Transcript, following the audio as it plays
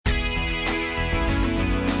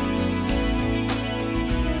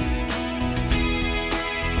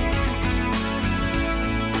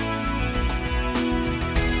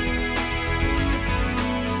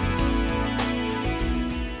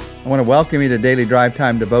I want to welcome you to Daily Drive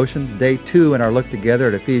Time Devotions, day 2 in our look together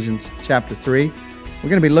at Ephesians chapter 3. We're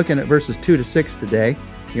going to be looking at verses 2 to 6 today.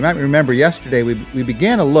 You might remember yesterday we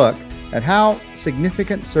began a look at how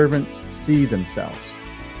significant servants see themselves.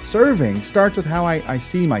 Serving starts with how I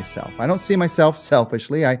see myself. I don't see myself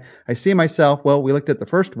selfishly. I see myself, well, we looked at the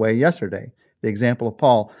first way yesterday, the example of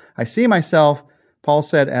Paul. I see myself, Paul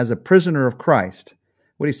said, as a prisoner of Christ.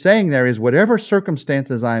 What he's saying there is whatever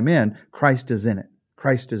circumstances I'm in, Christ is in it.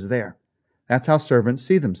 Christ is there. That's how servants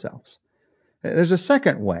see themselves. There's a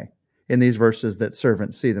second way in these verses that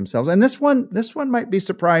servants see themselves. And this one might be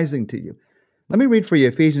surprising to you. Let me read for you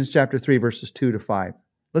Ephesians chapter 3, verses 2 to 5.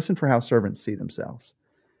 Listen for how servants see themselves.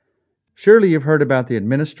 Surely you've heard about the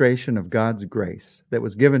administration of God's grace that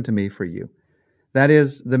was given to me for you. That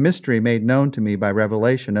is, the mystery made known to me by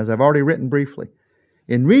revelation, as I've already written briefly.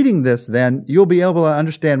 In reading this, then, you'll be able to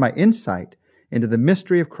understand my insight into the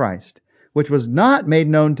mystery of Christ, which was not made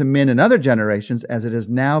known to men in other generations, as it has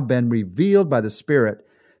now been revealed by the Spirit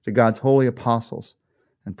to God's holy apostles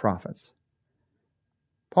and prophets.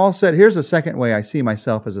 Paul said, here's the second way I see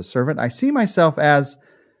myself as a servant. I see myself as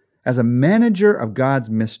a manager of God's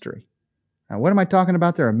mystery. Now, what am I talking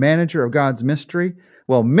about there? A manager of God's mystery?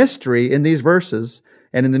 Well, mystery in these verses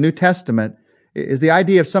and in the New Testament is the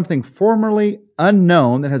idea of something formerly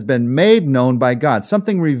unknown that has been made known by God,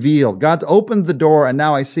 something revealed. God's opened the door and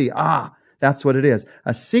now I see, that's what it is.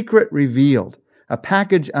 A secret revealed, a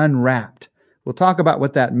package unwrapped. We'll talk about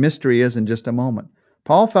what that mystery is in just a moment.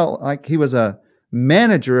 Paul felt like he was a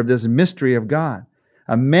manager of this mystery of God.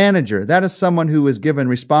 A manager, that is someone who is given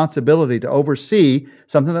responsibility to oversee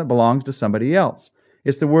something that belongs to somebody else.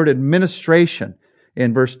 It's the word administration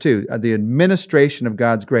in verse 2, the administration of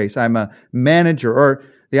God's grace. I'm a manager, or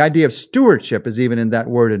the idea of stewardship is even in that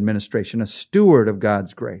word administration, a steward of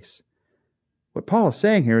God's grace. What Paul is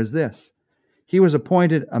saying here is this. He was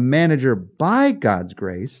appointed a manager by God's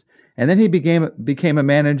grace, and then he became a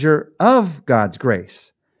manager of God's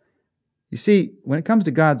grace. You see, when it comes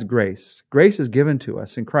to God's grace, grace is given to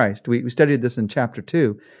us in Christ. We studied this in chapter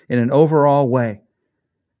 2 in an overall way.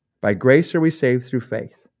 By grace are we saved through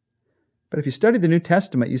faith. But if you study the New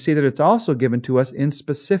Testament, you see that it's also given to us in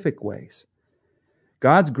specific ways.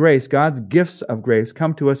 God's grace, God's gifts of grace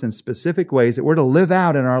come to us in specific ways that we're to live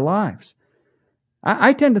out in our lives.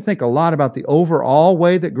 I tend to think a lot about the overall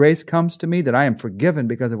way that grace comes to me, that I am forgiven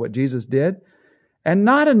because of what Jesus did, and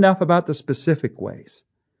not enough about the specific ways.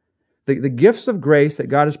 The gifts of grace that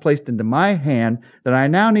God has placed into my hand that I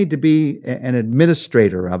now need to be an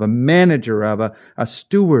administrator of, a manager of, a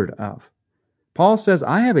steward of. Paul says,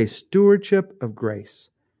 I have a stewardship of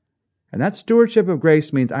grace. And that stewardship of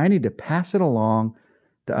grace means I need to pass it along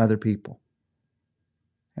to other people.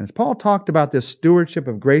 And as Paul talked about this stewardship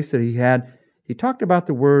of grace that he had, he talked about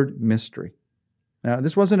the word mystery. Now,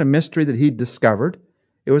 this wasn't a mystery that he discovered.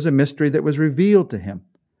 It was a mystery that was revealed to him.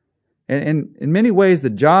 And in many ways, the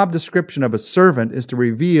job description of a servant is to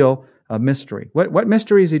reveal a mystery. What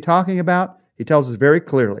mystery is he talking about? He tells us very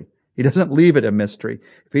clearly. He doesn't leave it a mystery.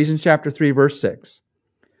 Ephesians chapter 3, verse 6.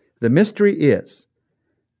 The mystery is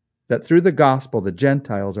that through the gospel, the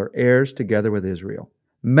Gentiles are heirs together with Israel,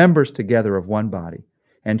 members together of one body,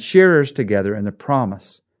 and sharers together in the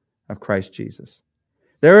promise of Christ Jesus.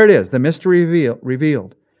 There it is, the mystery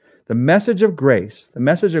revealed. The message of grace, the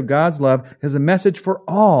message of God's love, is a message for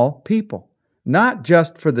all people, not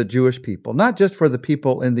just for the Jewish people, not just for the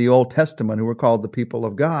people in the Old Testament who were called the people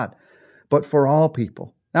of God, but for all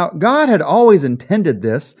people. Now, God had always intended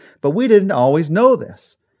this, but we didn't always know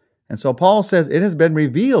this. And so Paul says, it has been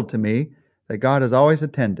revealed to me that God has always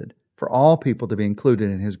intended for all people to be included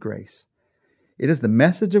in His grace. It is the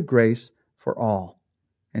message of grace for all.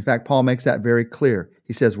 In fact, Paul makes that very clear.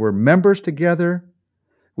 He says, we're members together,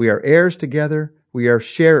 we are heirs together, we are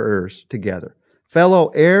sharers together. Fellow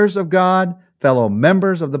heirs of God, fellow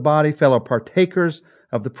members of the body, fellow partakers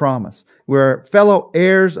of the promise. We're fellow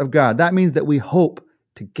heirs of God. That means that we hope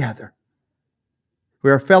together. We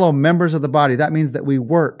are fellow members of the body. That means that we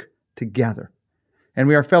work together. And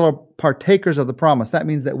we are fellow partakers of the promise. That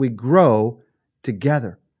means that we grow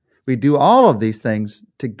together. We do all of these things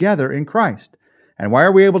together in Christ. And why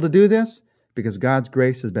are we able to do this? Because God's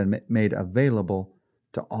grace has been made available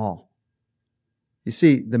to all. You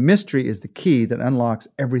see, the mystery is the key that unlocks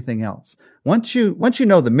everything else. Once you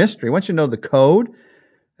know the mystery, once you know the code,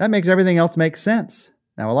 that makes everything else make sense.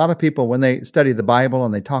 Now, a lot of people, when they study the Bible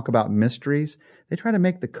and they talk about mysteries, they try to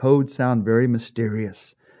make the code sound very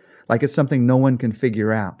mysterious, like it's something no one can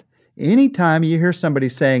figure out. Anytime you hear somebody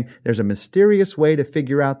saying there's a mysterious way to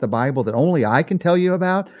figure out the Bible that only I can tell you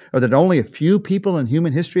about, or that only a few people in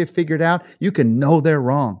human history have figured out, you can know they're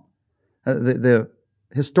wrong. The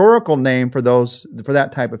historical name for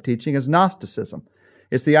that type of teaching is Gnosticism.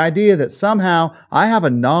 It's the idea that somehow I have a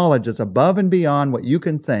knowledge that's above and beyond what you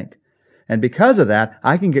can think. And because of that,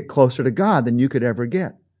 I can get closer to God than you could ever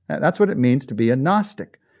get. That's what it means to be a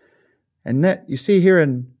Gnostic. And that you see here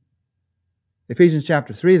in Ephesians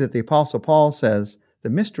chapter 3 that the Apostle Paul says the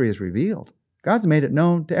mystery is revealed. God's made it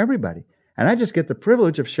known to everybody. And I just get the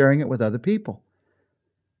privilege of sharing it with other people.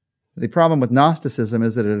 The problem with Gnosticism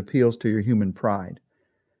is that it appeals to your human pride.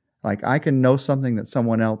 Like, I can know something that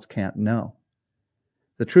someone else can't know.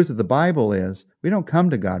 The truth of the Bible is we don't come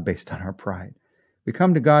to God based on our pride. We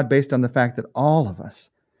come to God based on the fact that all of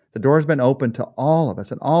us, the door's been opened to all of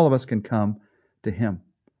us, and all of us can come to Him.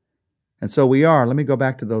 And so we are, let me go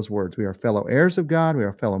back to those words, we are fellow heirs of God, we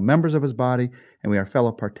are fellow members of His body, and we are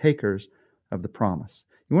fellow partakers of the promise.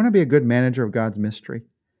 You want to be a good manager of God's mystery?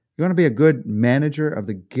 You want to be a good manager of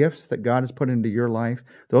the gifts that God has put into your life?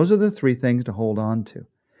 Those are the three things to hold on to.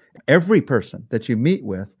 Every person that you meet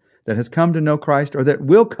with that has come to know Christ or that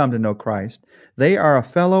will come to know Christ, they are a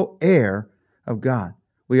fellow heir of God.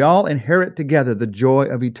 We all inherit together the joy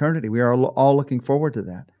of eternity. We are all looking forward to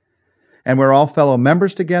that. And we're all fellow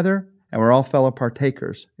members together, and we're all fellow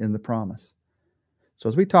partakers in the promise. So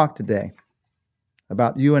as we talk today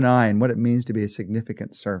about you and I and what it means to be a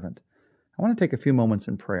significant servant, I want to take a few moments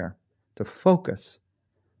in prayer to focus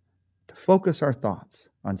our thoughts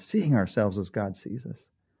on seeing ourselves as God sees us.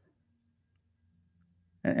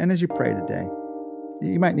 And as you pray today,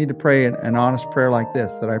 you might need to pray an honest prayer like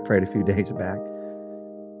this that I prayed a few days back.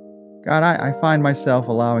 God, I find myself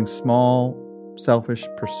allowing small, selfish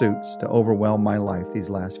pursuits to overwhelm my life these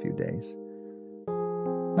last few days.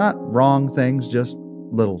 Not wrong things, just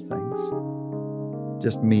little things.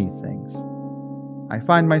 Just me things. I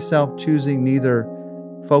find myself choosing neither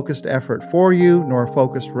focused effort for you nor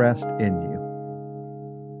focused rest in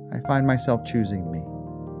you. I find myself choosing me.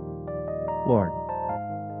 Lord,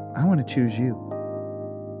 I want to choose you.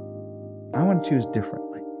 I want to choose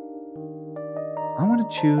differently. I want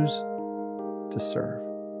to choose to serve.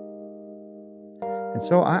 And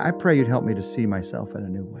so I pray you'd help me to see myself in a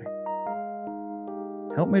new way.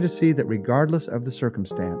 Help me to see that regardless of the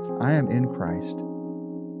circumstance, I am in Christ.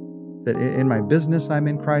 That in my business I'm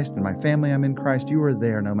in Christ, in my family I'm in Christ. You are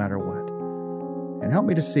there no matter what. And help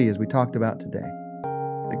me to see, as we talked about today,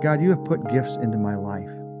 that God, you have put gifts into my life.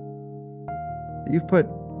 That you've put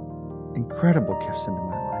incredible gifts into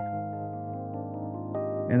my life.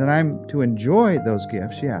 And that I'm to enjoy those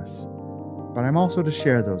gifts, yes, but I'm also to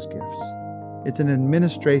share those gifts. It's an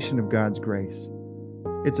administration of God's grace.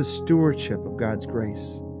 It's a stewardship of God's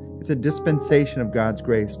grace. It's a dispensation of God's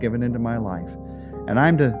grace given into my life. And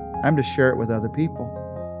I'm to share it with other people.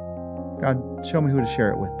 God, show me who to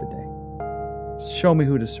share it with today. Show me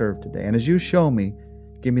who to serve today. And as you show me,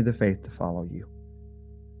 give me the faith to follow you.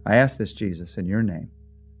 I ask this, Jesus, in your name.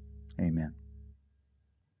 Amen.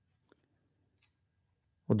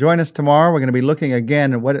 Well, join us tomorrow. We're going to be looking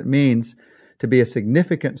again at what it means to be a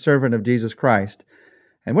significant servant of Jesus Christ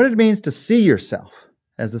and what it means to see yourself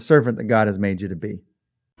as the servant that God has made you to be.